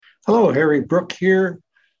Hello, Harry Brook here,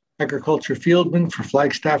 agriculture fieldman for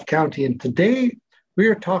Flagstaff County. And today we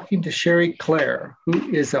are talking to Shari Clare,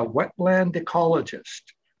 who is a wetland ecologist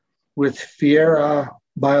with Fiera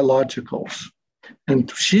Biologicals.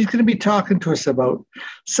 And she's going to be talking to us about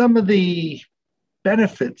some of the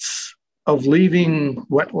benefits of leaving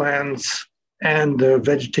wetlands and the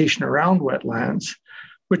vegetation around wetlands,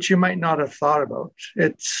 which you might not have thought about.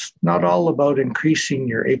 It's not all about increasing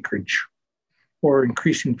your acreage or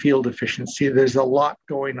increasing field efficiency. There's a lot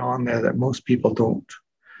going on there that most people don't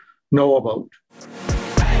know about.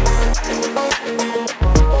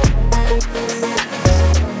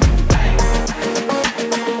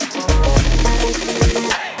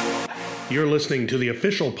 You're listening to the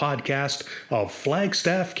official podcast of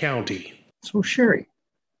Flagstaff County. So Shari,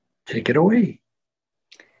 take it away.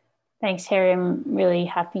 Thanks, Harry. I'm really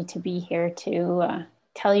happy to be here to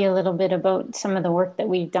tell you a little bit about some of the work that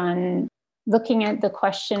we've done looking at the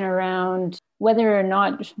question around whether or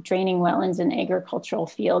not draining wetlands in agricultural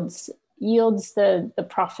fields yields the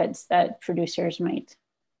profits that producers might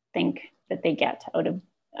think that they get out of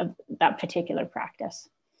that particular practice.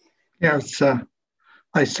 Yeah,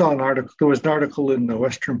 I saw an article. There was an article in the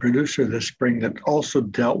Western Producer this spring that also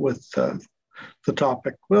dealt with the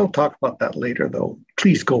topic. We'll talk about that later, though.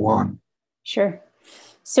 Please go on. Sure.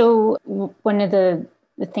 So one of the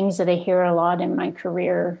things that I hear a lot in my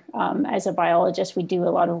career as a biologist, we do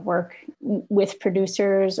a lot of work with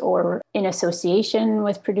producers or in association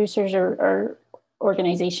with producers or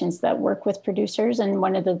organizations that work with producers. And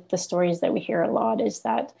one of the stories that we hear a lot is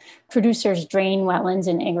that producers drain wetlands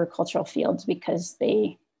in agricultural fields because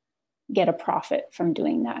they get a profit from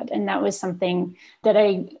doing that. And that was something that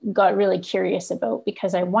I got really curious about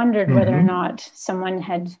because I wondered whether or not someone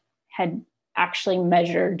had actually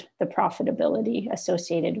measured the profitability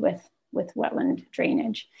associated with wetland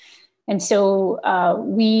drainage. And so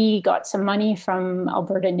we got some money from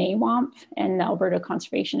Alberta NAWAMP and the Alberta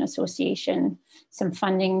Conservation Association, some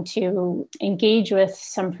funding to engage with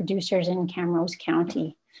some producers in Camrose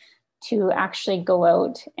County to actually go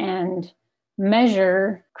out and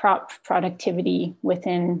measure crop productivity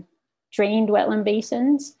within drained wetland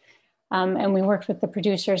basins. And we worked with the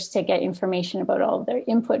producers to get information about all of their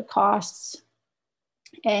input costs.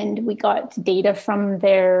 And we got data from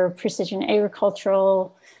their precision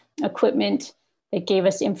agricultural equipment that gave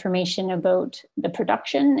us information about the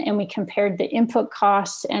production. And we compared the input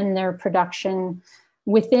costs and their production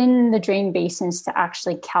within the drain basins to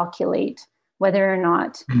actually calculate whether or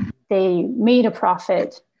not they made a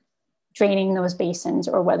profit draining those basins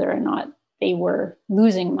or whether or not they were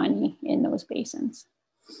losing money in those basins.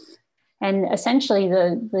 And essentially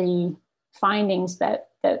the findings that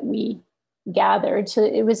we gathered, so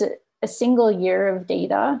it was a single year of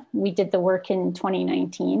data. We did the work in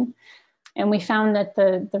 2019, and we found that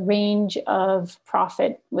the range of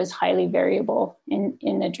profit was highly variable in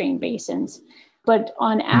the drain basins. But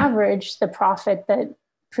on average, the profit that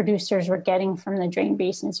producers were getting from the drain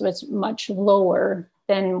basins was much lower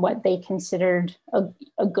than what they considered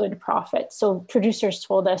a good profit. So producers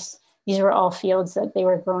told us these were all fields that they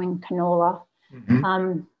were growing canola.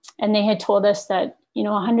 And they had told us that,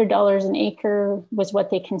 $100 an acre was what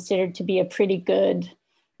they considered to be a pretty good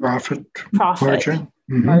profit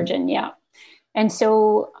margin. Yeah. And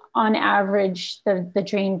so on average, the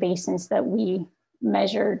drain basins that we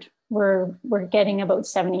measured were getting about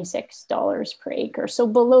 $76 per acre. So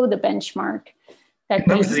below the benchmark. That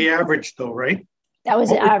was the average though, right? That was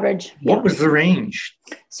the average. What was the range?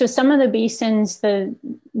 So some of the basins,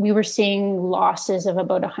 we were seeing losses of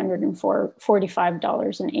about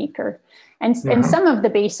 $145 an acre. And some of the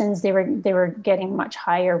basins, they were getting much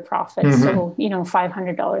higher profits. So,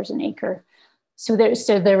 $500 an acre. So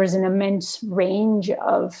there was an immense range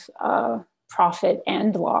of profit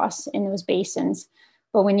and loss in those basins.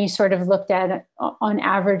 But when you sort of looked at it on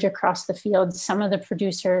average across the field, some of the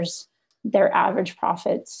producers, their average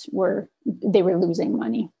profits were losing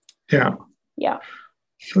money. Yeah. Yeah.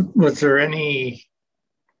 So was there any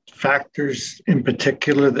factors in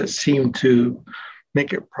particular that seemed to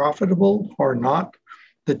make it profitable or not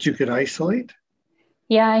that you could isolate?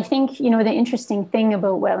 Yeah, I think, the interesting thing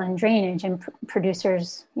about wetland drainage and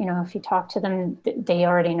producers, if you talk to them, they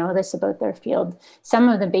already know this about their field. Some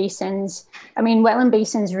of the basins, wetland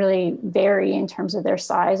basins really vary in terms of their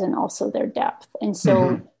size and also their depth. And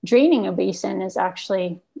so draining a basin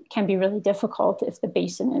can be really difficult if the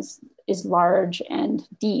basin is large and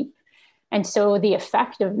deep. And so the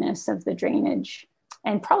effectiveness of the drainage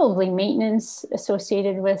and probably maintenance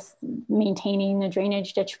associated with maintaining the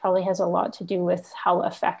drainage ditch probably has a lot to do with how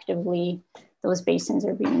effectively those basins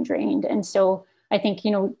are being drained. And so I think,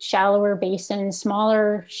 shallower basins,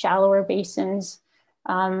 smaller, shallower basins,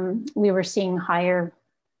 we were seeing higher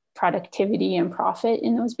productivity and profit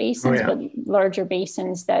in those basins, but larger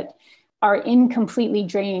basins that are incompletely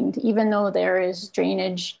drained, even though there is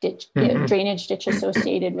drainage ditch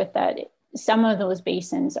associated with that, some of those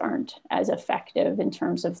basins aren't as effective in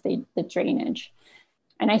terms of the drainage.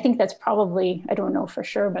 And I think that's probably, I don't know for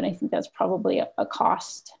sure, but I think that's probably a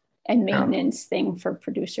cost and maintenance thing for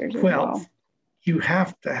producers as well. You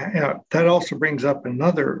have to, that also brings up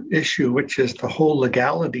another issue, which is the whole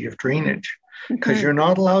legality of drainage, because you're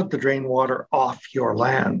not allowed to drain water off your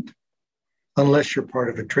land unless you're part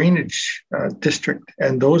of a drainage district.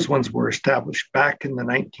 And those ones were established back in the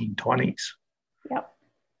 1920s. Yep.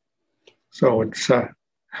 So it's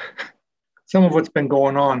some of what's been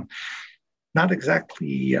going on, not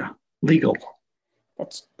exactly legal.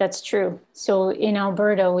 That's true. So in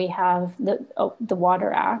Alberta, we have the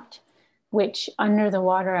Water Act, which under the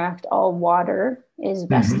Water Act, all water is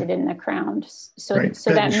vested in the Crown. So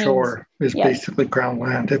that means shore is basically Crown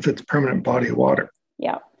land if it's permanent body of water.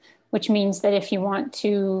 Yeah, which means that if you want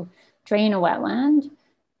to drain a wetland,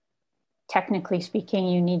 technically speaking,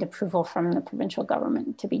 you need approval from the provincial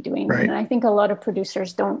government to be doing that. And I think a lot of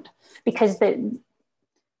producers don't, because the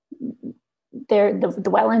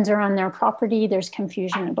wetlands are on their property. There's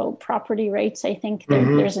confusion about property rights. I think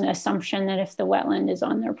there's an assumption that if the wetland is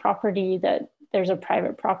on their property, that there's a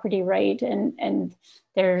private property right, and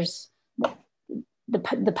there's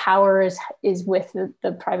the power is with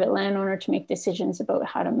the private landowner to make decisions about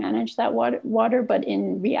how to manage that water. But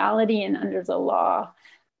in reality and under the law,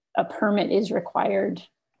 a permit is required.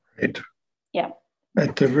 Right. Yeah.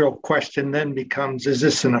 But the real question then becomes: is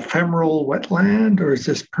this an ephemeral wetland or is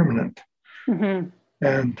this permanent?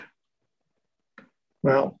 And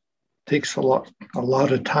well, it takes a lot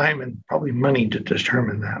of time and probably money to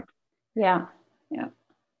determine that. Yeah.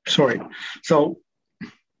 Sorry. So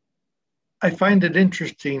I find it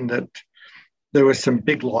interesting that there was some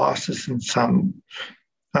big losses in some.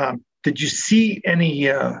 Did you see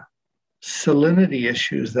any salinity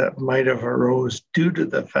issues that might have arose due to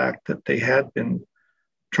the fact that they had been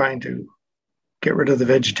trying to get rid of the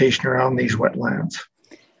vegetation around these wetlands?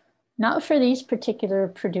 Not for these particular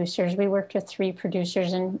producers. We worked with 3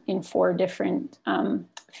 producers in 4 different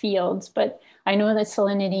fields, but I know that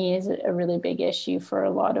salinity is a really big issue for a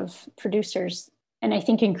lot of producers. And I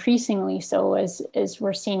think increasingly so as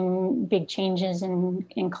we're seeing big changes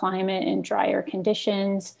in climate and drier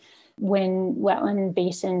conditions. When wetland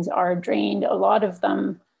basins are drained, a lot of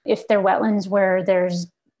them, if they're wetlands where there's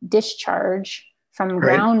discharge from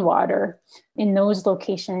groundwater, in those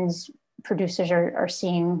locations, producers are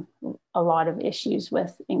seeing a lot of issues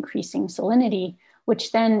with increasing salinity,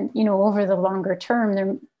 which then, over the longer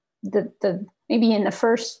term, maybe in the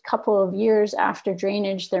first couple of years after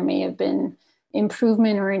drainage, there may have been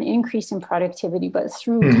improvement or an increase in productivity, but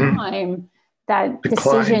through time, that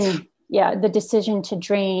decision, the decision to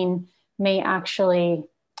drain may actually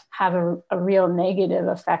have a real negative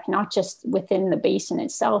effect, not just within the basin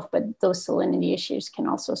itself, but those salinity issues can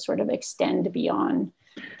also sort of extend beyond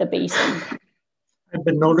the basin. I've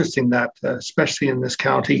been noticing that, especially in this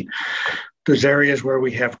county, there's areas where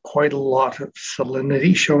we have quite a lot of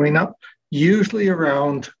salinity showing up, usually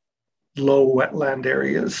around low wetland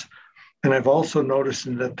areas. And I've also noticed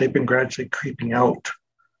that they've been gradually creeping out.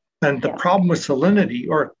 And the problem with salinity,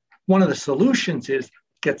 or one of the solutions, is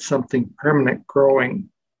get something permanent growing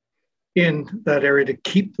in that area to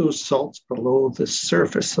keep those salts below the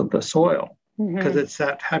surface of the soil. Because it's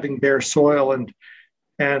that having bare soil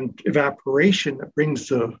and evaporation that brings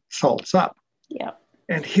the salts up. Yeah.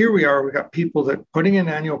 And here we are, we've got people that putting in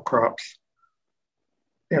annual crops,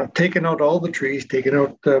 taking out all the trees, taking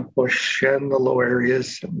out the bush and the low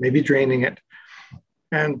areas, maybe draining it.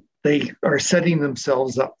 And they are setting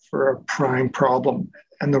themselves up for a prime problem.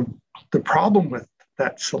 And the problem with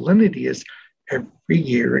that salinity is every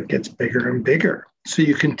year it gets bigger and bigger. So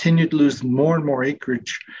you continue to lose more and more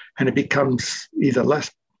acreage, and it becomes either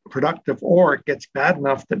less productive or it gets bad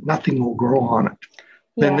enough that nothing will grow on it.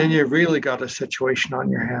 And then you've really got a situation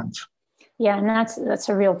on your hands. Yeah, and that's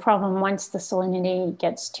a real problem. Once the salinity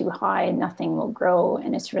gets too high, nothing will grow,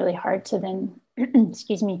 and it's really hard to then,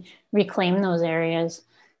 reclaim those areas.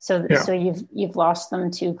 So you've lost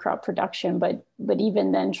them to crop production, but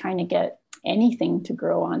even then, trying to get anything to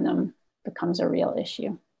grow on them becomes a real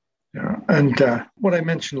issue. Yeah, and what I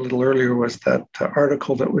mentioned a little earlier was that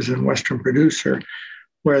article that was in Western Producer,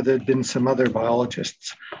 where there'd been some other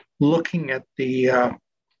biologists looking at the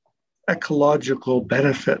ecological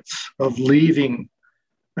benefits of leaving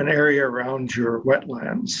an area around your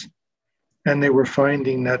wetlands And they were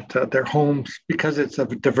finding that their homes, because it's a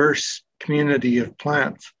diverse community of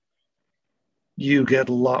plants, you get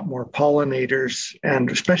a lot more pollinators. And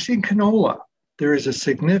especially in canola, there is a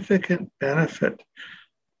significant benefit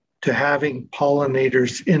to having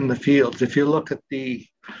pollinators in the fields. If you look at the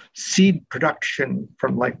seed production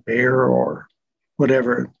from like Bayer or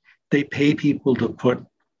whatever, they pay people to put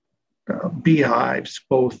beehives,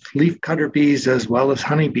 both leafcutter bees as well as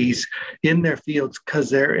honeybees, in their fields, because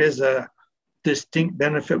there is a distinct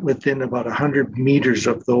benefit within about 100 meters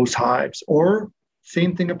of those hives. Or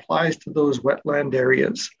same thing applies to those wetland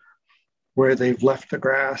areas where they've left the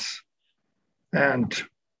grass and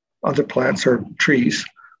other plants or trees.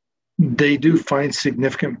 They do find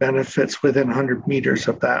significant benefits within 100 meters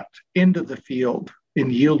of that into the field in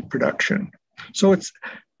yield production.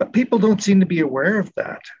 But people don't seem to be aware of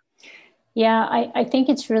that. Yeah, I think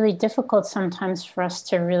it's really difficult sometimes for us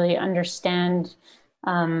to really understand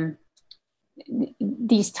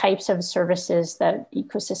these types of services that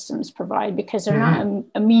ecosystems provide, because they're not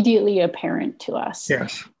immediately apparent to us.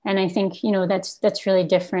 Yes. And I think, that's really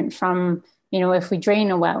different from, if we drain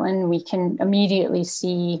a wetland, we can immediately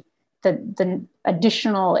see the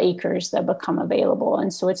additional acres that become available.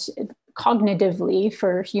 And so it's cognitively,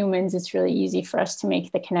 for humans, it's really easy for us to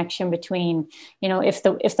make the connection between, if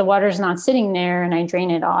the water's not sitting there and I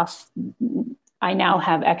drain it off, I now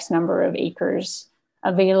have X number of acres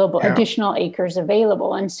available, additional acres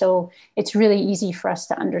available. And so it's really easy for us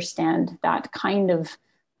to understand that kind of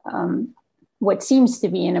what seems to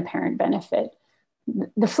be an apparent benefit.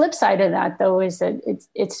 The flip side of that, though, is that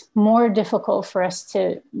it's more difficult for us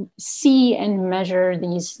to see and measure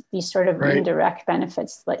these sort of indirect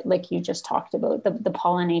benefits, like you just talked about, the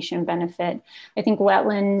pollination benefit. I think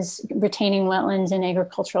retaining wetlands in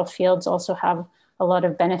agricultural fields also have a lot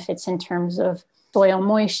of benefits in terms of soil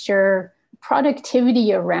moisture,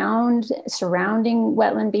 productivity surrounding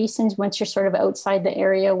wetland basins once you're sort of outside the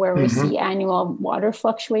area where we see annual water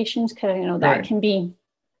fluctuations, because that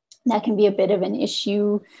can be a bit of an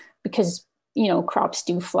issue because crops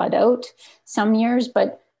do flood out some years,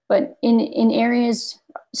 but in areas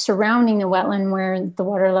surrounding the wetland where the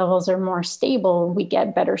water levels are more stable, we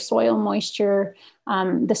get better soil moisture.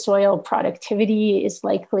 The soil productivity is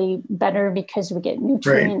likely better because we get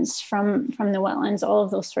nutrients from the wetlands, all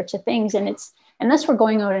of those sorts of things. And unless we're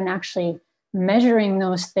going out and actually measuring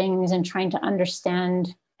those things and trying to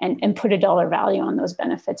understand and put a dollar value on those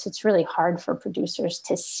benefits, it's really hard for producers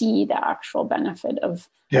to see the actual benefit of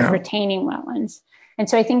retaining wetlands. And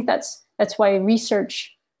so I think that's why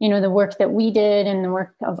research, the work that we did and the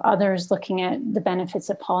work of others looking at the benefits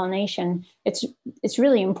of pollination, it's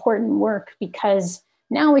really important work, because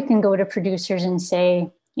now we can go to producers and say,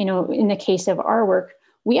 in the case of our work,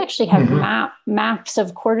 we actually have maps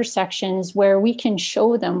of quarter sections where we can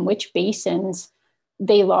show them which basins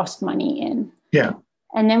they lost money in. Yeah.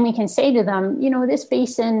 And then we can say to them, this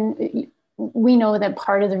basin, we know that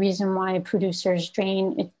part of the reason why producers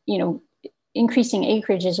drain, increasing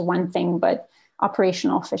acreage is one thing, but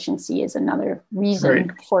operational efficiency is another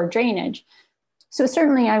reason for drainage. So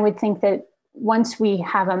certainly I would think that once we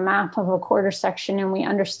have a map of a quarter section and we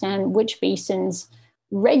understand which basins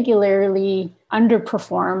regularly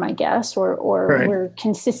underperform, I guess, or we're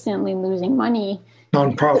consistently losing money.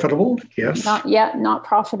 Non-profitable, yes. Not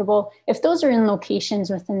profitable. If those are in locations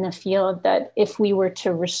within the field that if we were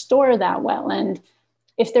to restore that wetland,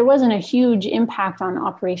 if there wasn't a huge impact on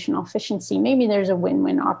operational efficiency, maybe there's a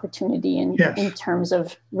win-win opportunity in terms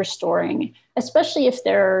of restoring, especially if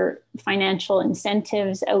there are financial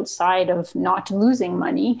incentives outside of not losing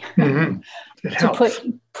money to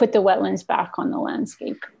put the wetlands back on the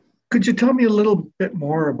landscape. Could you tell me a little bit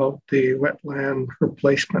more about the wetland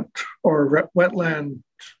replacement or wetland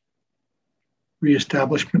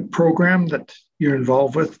reestablishment program that you're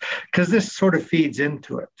involved with? Because this sort of feeds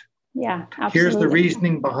into it. Yeah, absolutely. Here's the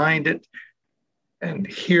reasoning behind it, and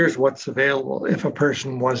here's what's available if a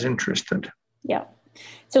person was interested. Yeah.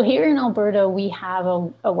 So here in Alberta, we have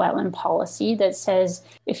a wetland policy that says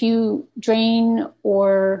if you drain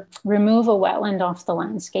or remove a wetland off the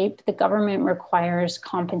landscape, the government requires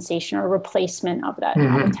compensation or replacement of that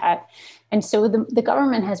habitat. And so the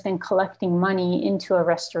government has been collecting money into a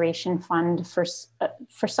restoration fund for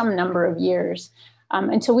some number of years.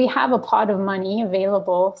 And so we have a pot of money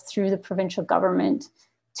available through the provincial government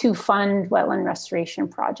to fund wetland restoration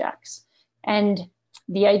projects. And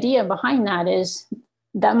the idea behind that is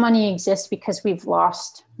that money exists because we've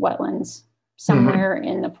lost wetlands somewhere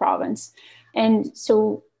in the province. And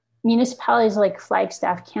so municipalities like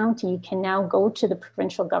Flagstaff County can now go to the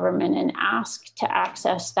provincial government and ask to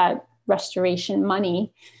access that restoration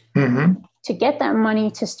money to get that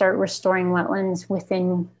money to start restoring wetlands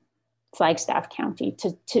within Flagstaff County,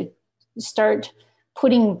 to start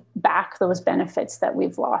putting back those benefits that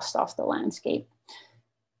we've lost off the landscape.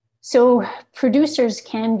 So producers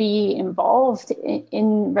can be involved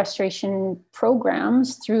in restoration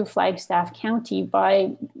programs through Flagstaff County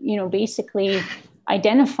by, basically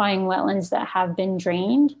identifying wetlands that have been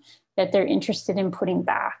drained that they're interested in putting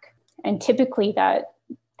back. And typically that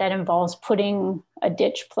involves putting a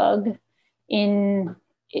ditch plug in.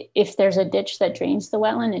 If there's a ditch that drains the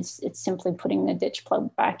wetland, it's simply putting the ditch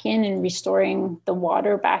plug back in and restoring the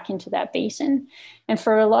water back into that basin. And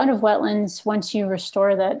for a lot of wetlands, once you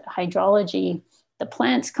restore that hydrology, the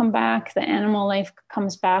plants come back, the animal life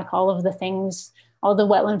comes back, all of the things, all the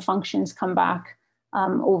wetland functions come back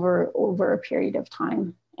over a period of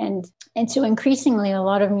time. And so increasingly, a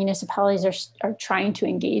lot of municipalities are trying to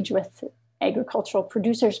engage with agricultural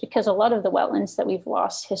producers because a lot of the wetlands that we've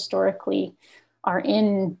lost historically are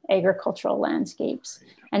in agricultural landscapes.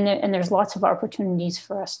 And there's lots of opportunities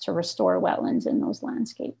for us to restore wetlands in those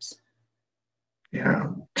landscapes. Yeah,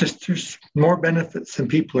 just there's more benefits than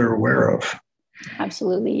people are aware of.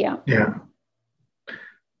 Absolutely, yeah. Yeah.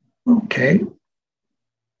 Okay.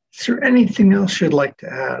 Is there anything else you'd like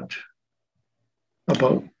to add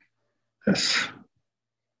about this?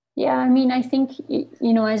 Yeah, I think,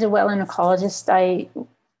 as a wetland ecologist,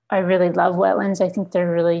 I really love wetlands. I think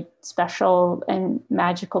they're really special and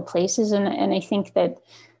magical places. And I think that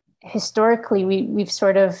historically we've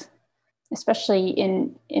sort of, especially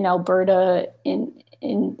in Alberta,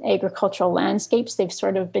 in agricultural landscapes, they've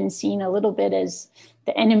sort of been seen a little bit as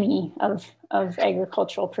the enemy of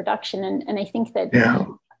agricultural production. And I think that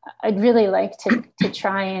I'd really like to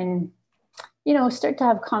try and, start to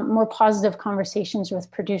have more positive conversations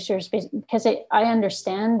with producers, because I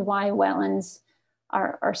understand why wetlands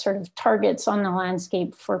are sort of targets on the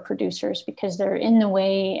landscape for producers, because they're in the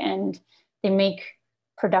way and they make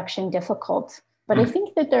production difficult. But I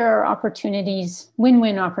think that there are opportunities,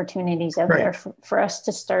 win-win opportunities out there for us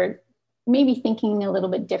to start maybe thinking a little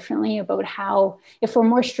bit differently about how, if we're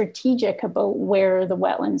more strategic about where the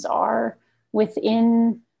wetlands are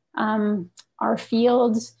within our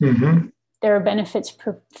fields, there are benefits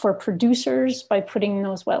for producers by putting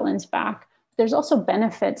those wetlands back. There's also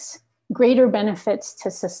greater benefits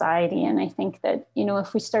to society. And I think that,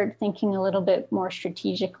 if we start thinking a little bit more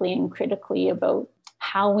strategically and critically about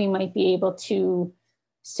how we might be able to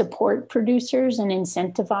support producers and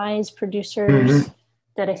incentivize producers,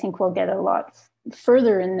 that I think we'll get a lot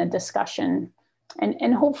further in the discussion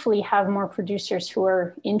and hopefully have more producers who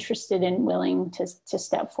are interested and willing to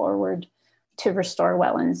step forward to restore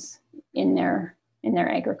wetlands in their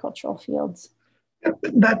agricultural fields.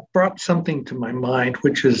 That brought something to my mind,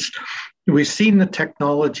 which is we've seen the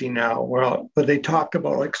technology now where they talk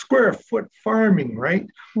about like square foot farming, right?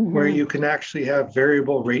 Where you can actually have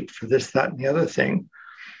variable rate for this, that, and the other thing.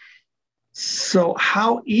 So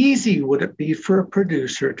how easy would it be for a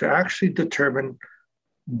producer to actually determine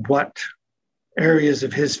what areas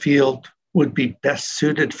of his field would be best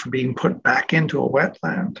suited for being put back into a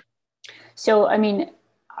wetland? So,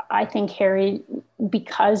 I think, Harry,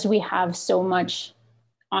 because we have so much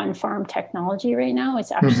on-farm technology right now,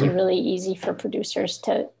 it's actually really easy for producers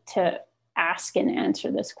to ask and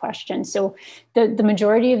answer this question. So the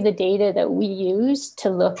majority of the data that we use to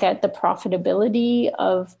look at the profitability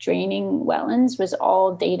of draining wetlands was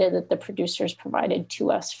all data that the producers provided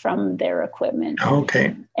to us from their equipment.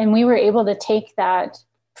 Okay. And we were able to take that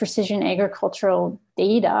precision agricultural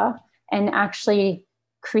data and actually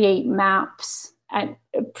create maps at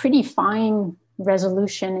a pretty fine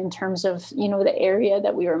resolution in terms of, the area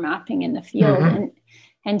that we were mapping in the field.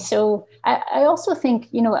 And so I also think,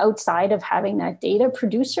 outside of having that data,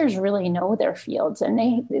 producers really know their fields, and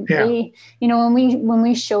they when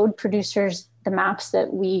we showed producers the maps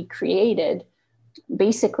that we created,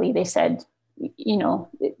 basically they said,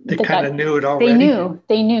 they kind of knew it already.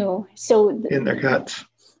 They knew. So in their guts.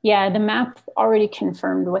 Yeah, the map already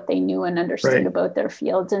confirmed what they knew and understood about their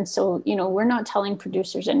fields. And so, we're not telling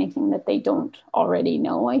producers anything that they don't already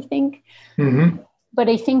know, I think. But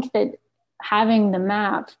I think that having the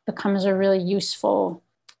map becomes a really useful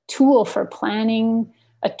tool for planning,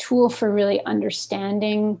 a tool for really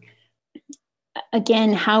understanding,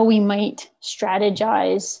 again, how we might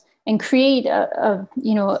strategize and create a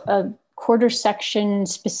quarter section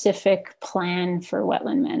specific plan for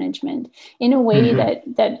wetland management in a way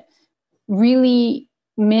that really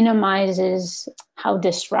minimizes how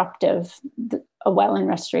disruptive a wetland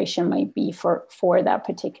restoration might be for that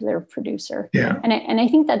particular producer. Yeah. And I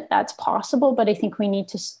think that that's possible, but I think we need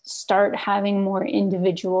to start having more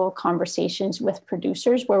individual conversations with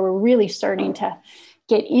producers where we're really starting to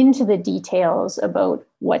get into the details about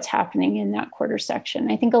what's happening in that quarter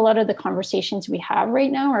section. I think a lot of the conversations we have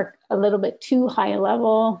right now are a little bit too high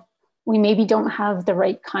level. We maybe don't have the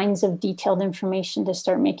right kinds of detailed information to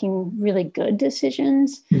start making really good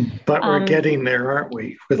decisions. But we're getting there, aren't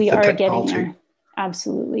we? With we the are technology. getting there.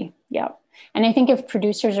 Absolutely. Yeah. And I think if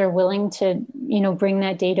producers are willing to, bring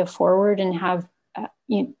that data forward and have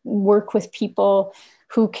work with people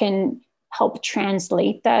who can help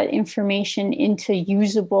translate that information into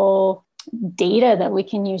usable data that we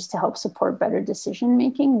can use to help support better decision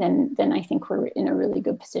making, then I think we're in a really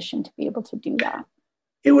good position to be able to do that.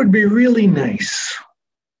 It would be really nice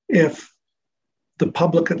if the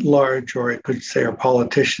public at large, or I could say our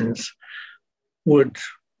politicians, would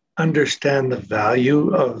understand the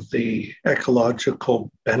value of the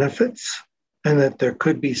ecological benefits, and that there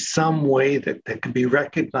could be some way that could be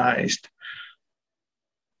recognized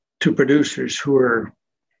to producers who are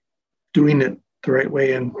doing it the right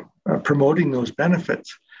way and promoting those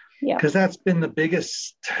benefits. Yeah. Because that's been the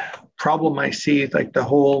biggest problem I see, like the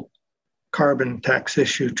whole carbon tax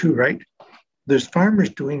issue too, right? There's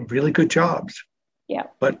farmers doing really good jobs. Yeah.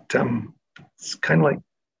 But it's kind of like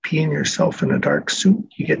peeing yourself in a dark suit.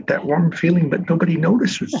 You get that warm feeling, but nobody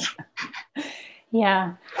notices.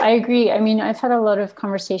 Yeah, I agree. I mean, I've had a lot of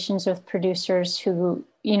conversations with producers who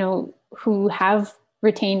have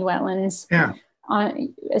retained wetlands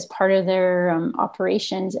as part of their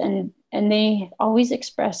operations. And they always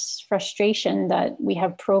express frustration that we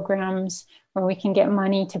have programs where we can get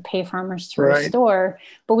money to pay farmers to restore,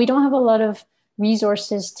 but we don't have a lot of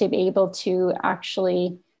resources to be able to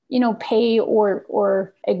actually, pay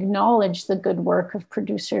or acknowledge the good work of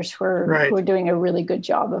producers who are doing a really good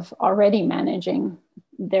job of already managing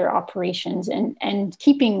their operations and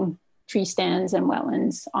keeping tree stands and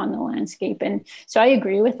wetlands on the landscape. And so I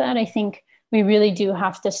agree with that. I think we really do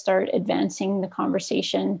have to start advancing the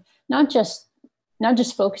conversation, not just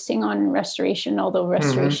focusing on restoration, although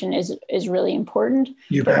restoration is really important,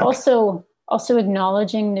 but also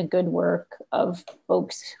acknowledging the good work of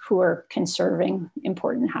folks who are conserving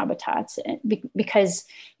important habitats. Because,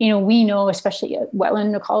 we know, especially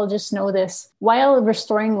wetland ecologists know this, while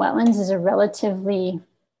restoring wetlands is a relatively,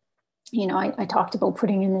 I talked about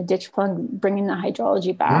putting in the ditch plug, bringing the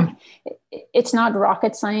hydrology back. It's not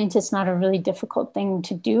rocket science. It's not a really difficult thing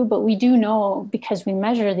to do, but we do know, because we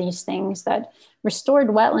measure these things, that restored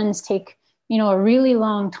wetlands take, a really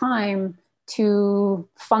long time to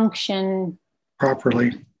function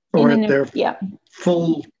properly, or at their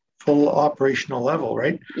full operational level,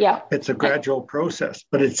 right? Yeah. It's a gradual process,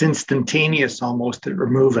 but it's instantaneous almost at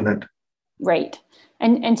removing it. Right.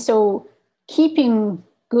 And so keeping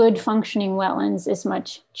good functioning wetlands is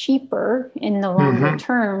much cheaper in the longer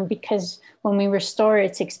term, because when we restore,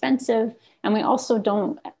 it's expensive, and we also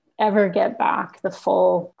don't ever get back the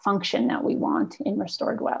full function that we want in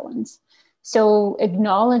restored wetlands. So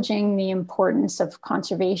acknowledging the importance of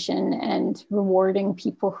conservation and rewarding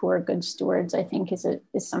people who are good stewards, I think is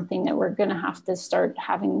something that we're going to have to start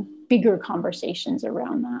having bigger conversations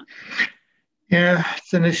around that. Yeah,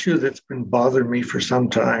 it's an issue that's been bothering me for some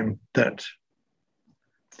time, that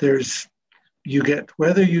you get,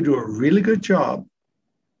 whether you do a really good job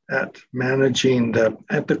at managing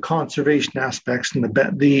the conservation aspects and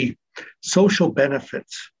the social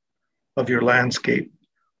benefits of your landscape,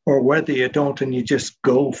 or whether you don't and you just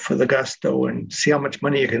go for the gusto and see how much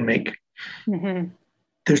money you can make.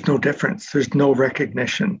 There's no difference. There's no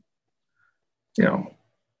recognition.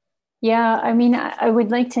 Yeah, I mean, I would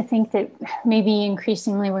like to think that maybe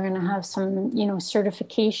increasingly we're going to have some,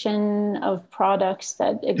 certification of products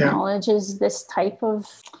that acknowledges this type of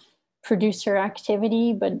producer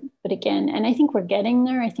activity. But again, and I think we're getting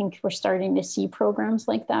there. I think we're starting to see programs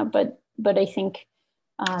like that. But I think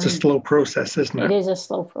it's a slow process, isn't it? It is a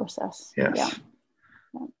slow process. Yes.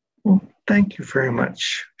 Yeah. Well, thank you very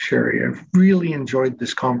much, Shari. I've really enjoyed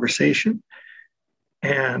this conversation,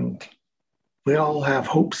 and we all have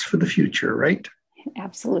hopes for the future, right?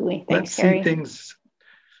 Absolutely. Let's Thanks, Shari. see things.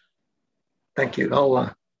 Thank you.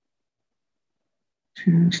 I'll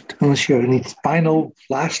unless you have any final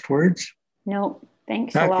last words. No,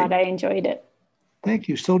 thanks a lot. I enjoyed it. Thank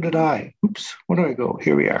you. So did I. Oops. Where do I go?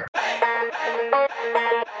 Here we are.